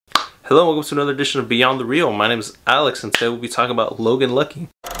Hello, welcome to another edition of Beyond the Real. My name is Alex, and today we'll be talking about Logan Lucky.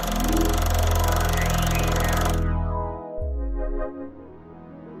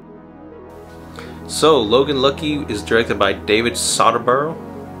 So, Logan Lucky is directed by Steven Soderbergh.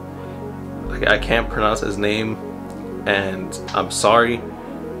 I can't pronounce his name, and I'm sorry,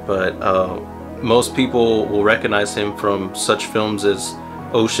 but most people will recognize him from such films as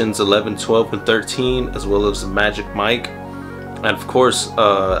Oceans 11, 12, and 13, as well as Magic Mike. And of course,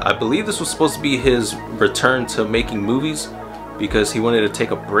 I believe this was supposed to be his return to making movies because he wanted to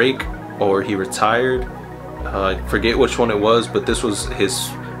take a break or he retired. I forget which one it was, but this was his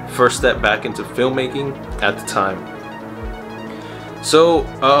first step back into filmmaking at the time. So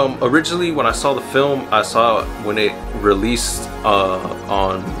originally when I saw the film, I saw it when it released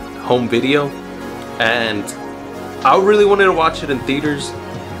on home video, and I really wanted to watch it in theaters.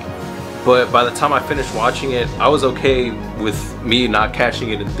 But by the time I finished watching it, I was okay with me not catching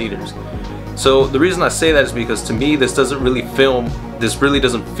it in theaters. So the reason I say that is because to me, this really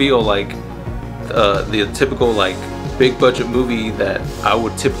doesn't feel like the typical like big budget movie that I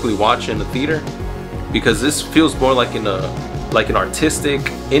would typically watch in the theater, because this feels more like an artistic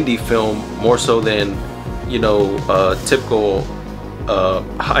indie film, more so than, you know, typical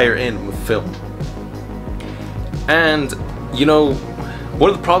higher end film. And you know, one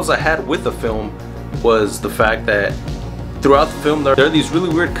of the problems I had with the film was the fact that throughout the film there are these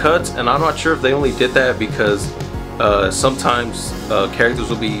really weird cuts, and I'm not sure if they only did that because sometimes characters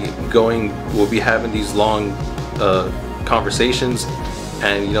will be having these long conversations,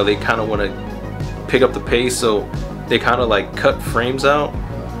 and you know, they kind of want to pick up the pace, so they kind of like cut frames out,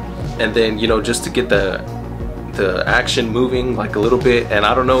 and then, you know, just to get the action moving like a little bit. And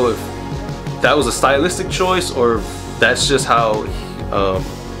I don't know if that was a stylistic choice or if that's just how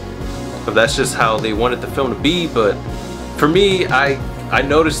they wanted the film to be, but for me, I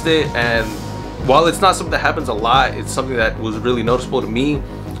noticed it, and while it's not something that happens a lot, it's something that was really noticeable to me,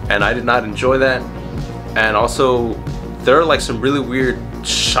 and I did not enjoy that. And also, there are like some really weird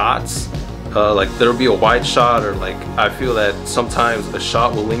shots, like there'll be a wide shot, or like I feel that sometimes a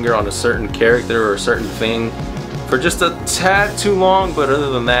shot will linger on a certain character or a certain thing for just a tad too long. But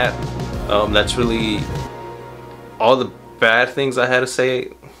other than that, that's really all the bad things I had to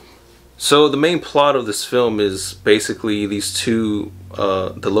say. So the main plot of this film is basically these two,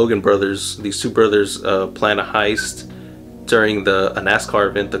 the Logan brothers, these two brothers plan a heist during a NASCAR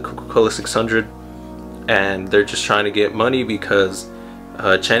event, the Coca-Cola 600, and they're just trying to get money because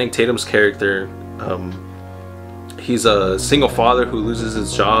Channing Tatum's character, he's a single father who loses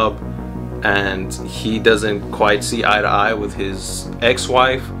his job, and he doesn't quite see eye to eye with his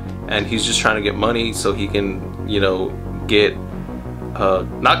ex-wife, and he's just trying to get money so he can, you know, get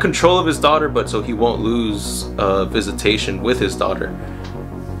not control of his daughter, but so he won't lose visitation with his daughter.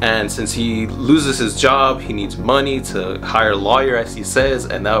 And since he loses his job, he needs money to hire a lawyer, as he says,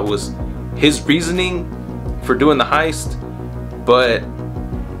 and that was his reasoning for doing the heist. But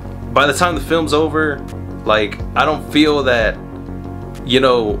by the time the film's over, like, I don't feel that, you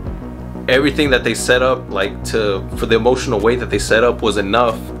know, everything that they set up, like, for the emotional weight that they set up was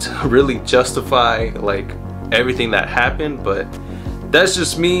enough to really justify like everything that happened. But that's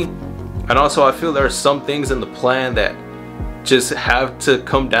just me. And also, I feel there are some things in the plan that just have to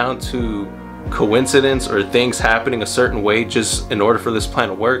come down to coincidence or things happening a certain way just in order for this plan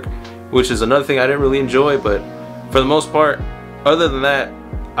to work, which is another thing I didn't really enjoy. But for the most part, other than that,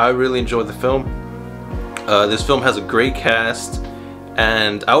 I really enjoyed the film. This film has a great cast,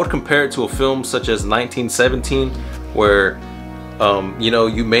 and I would compare it to a film such as 1917, where you know,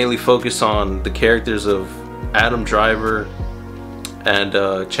 you mainly focus on the characters of Adam Driver and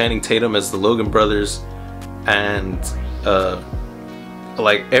Channing Tatum as the Logan brothers, and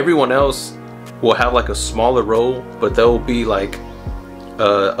like everyone else will have like a smaller role, but there will be like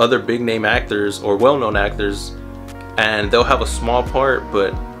other big name actors or well-known actors, and they'll have a small part.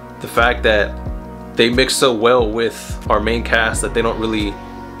 But the fact that they mix so well with our main cast that they don't really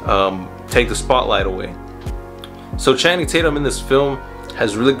take the spotlight away. So Channing Tatum in this film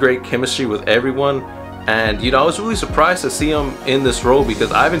has really great chemistry with everyone, and you know, I was really surprised to see him in this role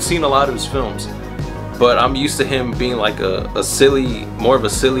because I haven't seen a lot of his films, but I'm used to him being like more of a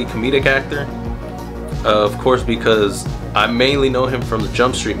silly comedic actor, of course, because I mainly know him from the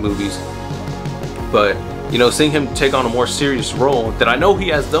Jump Street movies. But you know, seeing him take on a more serious role that I know he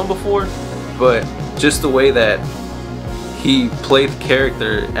has done before, but just the way that he played the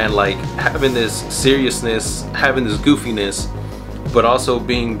character, and like having this seriousness, having this goofiness, but also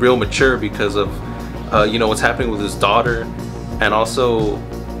being real mature because of you know, what's happening with his daughter. And also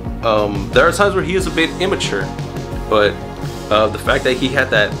there are times where he is a bit immature, but the fact that he had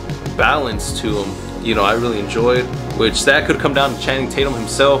that balance to him, you know, I really enjoyed, which that could come down to Channing Tatum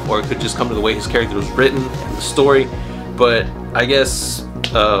himself, or it could just come to the way his character was written and the story. But I guess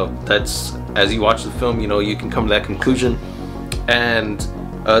that's, as you watch the film, you know, you can come to that conclusion. And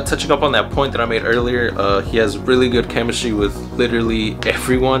touching up on that point that I made earlier, he has really good chemistry with literally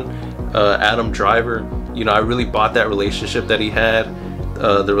everyone. Adam Driver, you know, I really bought that relationship that he had.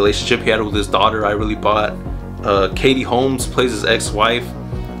 The relationship he had with his daughter, I really bought. Katie Holmes plays his ex-wife,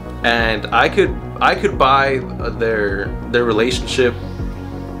 and I could buy their relationship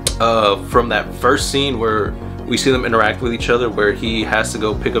from that first scene where we see them interact with each other, where he has to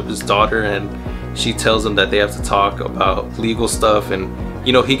go pick up his daughter and she tells him that they have to talk about legal stuff, and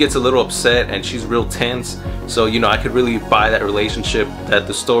you know, he gets a little upset and she's real tense. So you know, I could really buy that relationship that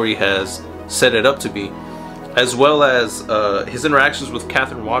the story has set it up to be, as well as his interactions with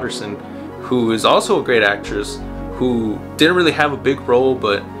Katherine Waterston, who is also a great actress, who didn't really have a big role,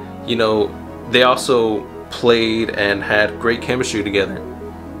 but you know, they also played and had great chemistry together.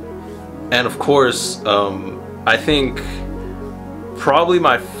 And of course, I think probably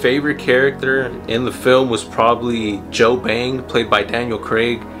my favorite character in the film was probably Joe Bang, played by Daniel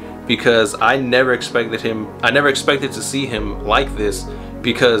Craig, because I never expected to see him like this,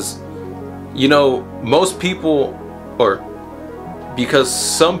 because you know, most people, or because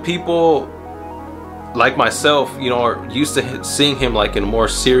some people like myself, you know, are used to seeing him like in more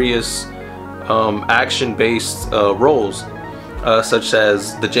serious action-based roles, such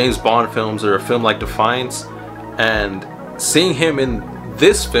as the James Bond films or a film like Defiance. And seeing him in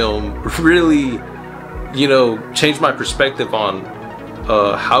this film really, you know, changed my perspective on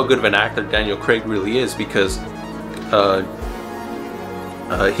how good of an actor Daniel Craig really is, because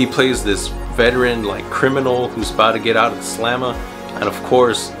he plays this veteran like criminal who's about to get out of the slammer, and of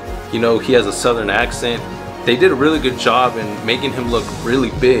course, you know, he has a southern accent. They did a really good job in making him look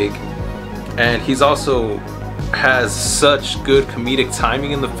really big, and he's also has such good comedic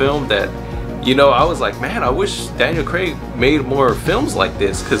timing in the film that, you know, I was like, man, I wish Daniel Craig made more films like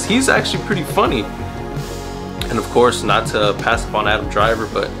this, because he's actually pretty funny. And of course, not to pass up on Adam Driver,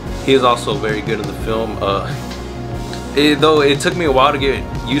 but he is also very good in the film. Though it took me a while to get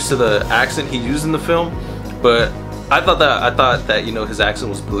used to the accent he used in the film, but I thought that you know, his accent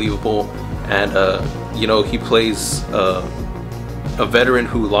was believable. And you know, he plays a veteran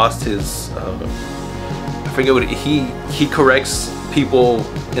who lost his I forget what he corrects people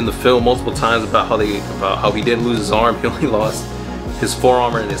in the film multiple times about how he didn't lose his arm, he only lost his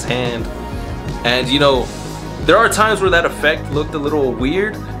forearm and his hand. And you know, there are times where that effect looked a little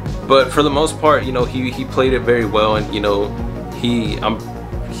weird, but for the most part, you know, he played it very well. And you know,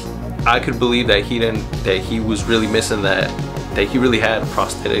 I could believe that he was really missing that he really had a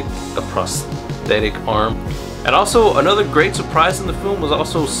prosthetic arm. And also another great surprise in the film was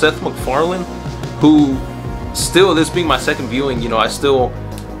also Seth MacFarlane, who still, this being my second viewing, you know, I still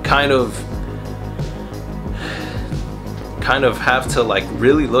kind of have to like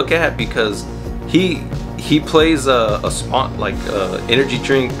really look at, because he plays a energy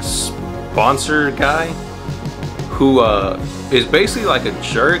drink sponsor guy who is basically like a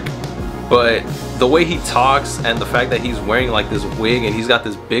jerk, but the way he talks and the fact that he's wearing like this wig and he's got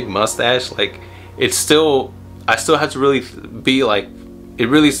this big mustache, like I still have to really be like, it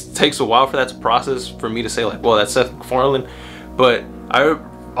really takes a while for that to process for me to say like, well, that's Seth MacFarlane. But I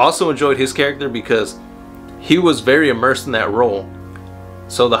also enjoyed his character because he was very immersed in that role.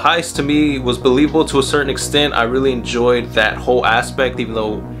 So the heist to me was believable to a certain extent. I really enjoyed that whole aspect, even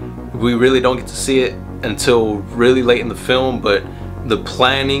though we really don't get to see it until really late in the film. But the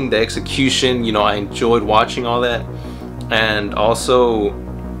planning, the execution, you know, I enjoyed watching all that. And also,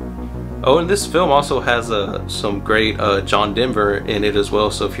 oh, and this film also has some great John Denver in it as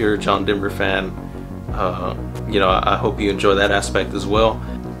well. So if you're a John Denver fan, you know, I hope you enjoy that aspect as well.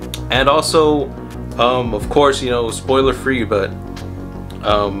 And also, of course, you know, spoiler free, but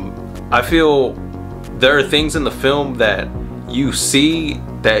I feel there are things in the film that you see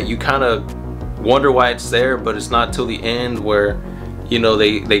that you kind of wonder why it's there, but it's not till the end where, you know,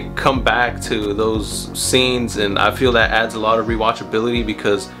 they come back to those scenes, and I feel that adds a lot of rewatchability,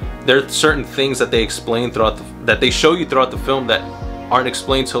 because there are certain things that they explain that they show you throughout the film that aren't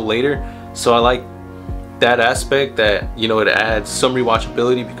explained till later. So I like that aspect, that, you know, it adds some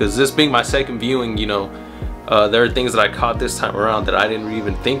rewatchability, because this being my second viewing, you know, there are things that I caught this time around that I didn't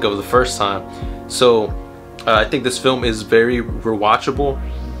even think of the first time. So I think this film is very rewatchable,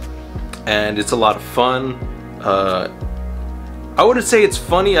 and it's a lot of fun. I wouldn't say it's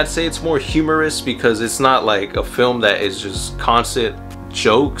funny, I'd say it's more humorous, because it's not like a film that is just constant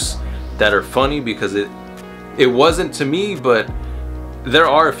jokes that are funny, because it wasn't to me. But there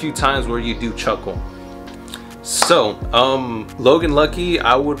are a few times where you do chuckle. So Logan Lucky,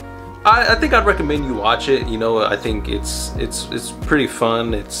 I think I'd recommend you watch it. You know, I think it's pretty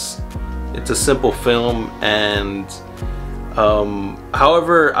fun. It's a simple film, and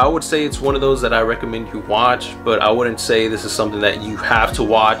however, I would say it's one of those that I recommend you watch, but I wouldn't say this is something that you have to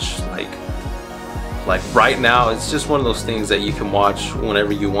watch like right now. It's just one of those things that you can watch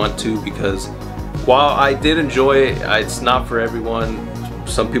whenever you want to, because while I did enjoy it, it's not for everyone.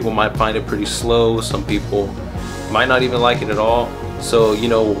 Some people might find it pretty slow, some people might not even like it at all. So, you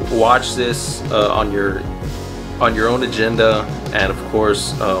know, watch this on your own agenda, and of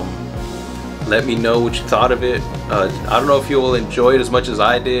course let me know what you thought of it. I don't know if you will enjoy it as much as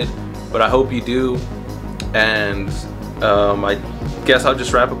I did, but I hope you do. And I guess I'll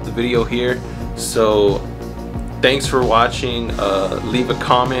just wrap up the video here. So thanks for watching. Leave a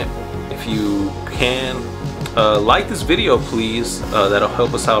comment if you can. Like this video, please. That'll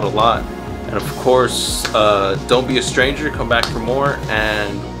help us out a lot. And of course, don't be a stranger. Come back for more,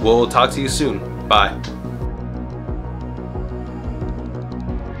 and we'll talk to you soon. Bye.